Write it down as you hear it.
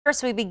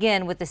First, we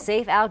begin with the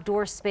Safe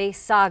Outdoor Space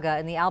saga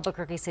in the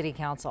Albuquerque City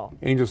Council.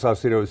 Angel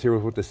Salcido is here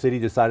with what the city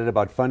decided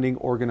about funding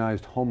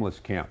organized homeless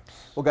camps.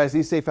 Well, guys,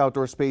 these safe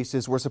outdoor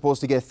spaces were supposed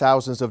to get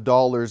thousands of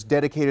dollars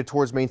dedicated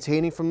towards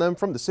maintaining from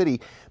the city.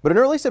 But in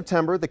early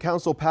September, the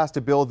council passed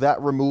a bill that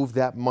removed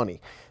that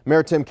money.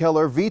 Mayor Tim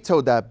Keller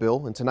vetoed that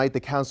bill, and tonight the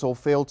council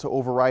failed to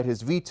override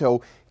his veto,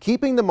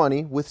 keeping the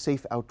money with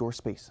safe outdoor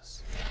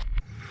spaces.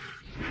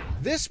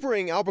 This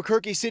spring,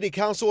 Albuquerque City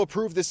Council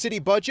approved the city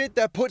budget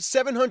that put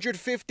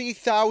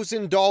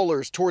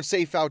 $750,000 towards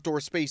safe outdoor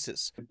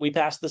spaces. We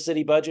passed the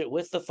city budget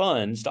with the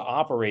funds to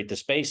operate the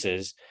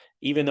spaces,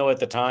 even though at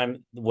the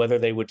time whether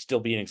they would still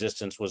be in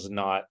existence was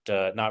not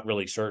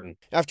really certain.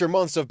 After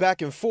months of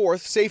back and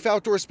forth, safe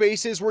outdoor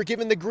spaces were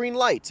given the green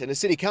light in a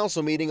city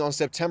council meeting on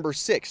September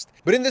 6th.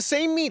 But in the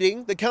same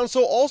meeting, the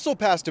council also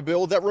passed a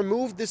bill that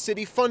removed the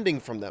city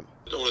funding from them.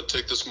 I don't want to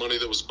take this money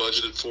that was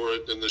budgeted for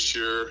it in this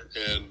year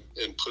and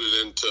put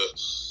it into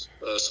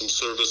some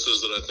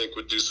services that I think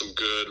would do some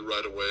good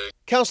right away.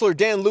 Councilor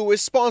Dan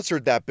Lewis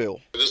sponsored that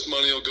bill. This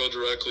money will go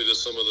directly to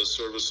some of the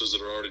services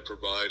that are already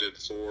provided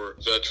for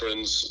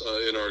veterans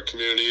in our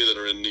community that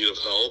are in need of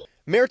help.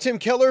 Mayor Tim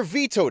Keller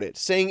vetoed it,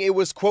 saying it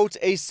was, quote,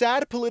 a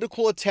sad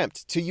political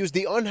attempt to use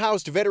the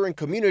unhoused veteran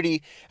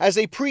community as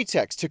a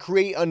pretext to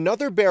create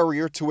another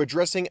barrier to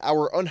addressing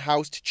our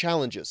unhoused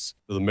challenges.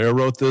 The mayor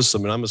wrote this. I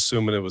mean, I'm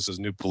assuming it was his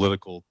new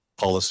political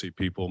policy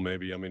people,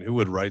 maybe. I mean, who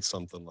would write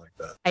something like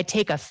that? I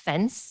take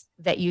offense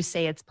that you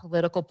say it's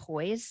political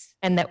poise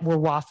and that we're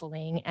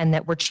waffling and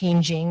that we're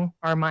changing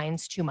our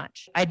minds too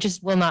much. I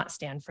just will not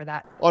stand for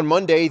that. On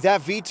Monday,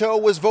 that veto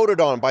was voted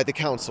on by the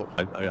council.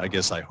 I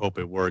guess I hope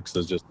it works.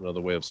 There's just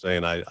another way of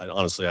saying I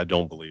honestly, I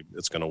don't believe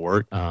it's going to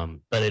work.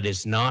 But it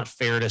is not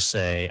fair to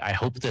say, I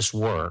hope this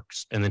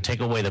works, and then take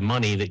away the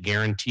money that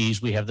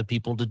guarantees we have the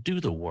people to do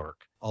the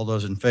work. All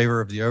those in favor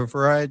of the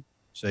override,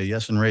 say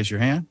yes and raise your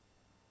hand.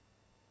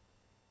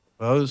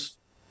 Opposed?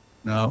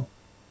 No.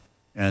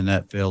 And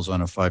that fails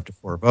on a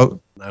 5-4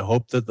 vote. I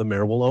hope that the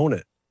mayor will own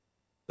it.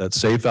 That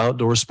safe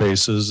outdoor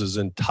spaces is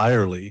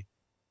entirely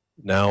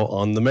now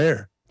on the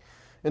mayor.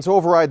 And to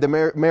override the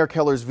Mayor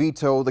Keller's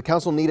veto, the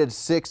council needed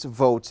 6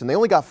 votes, and they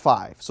only got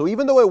 5. So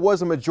even though it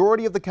was a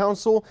majority of the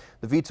council,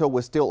 the veto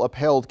was still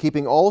upheld,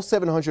 keeping all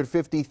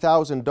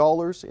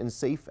 $750,000 in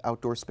safe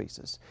outdoor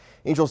spaces.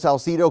 Angel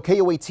Salcido,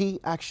 KOAT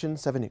Action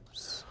 7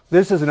 News.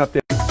 This is an update.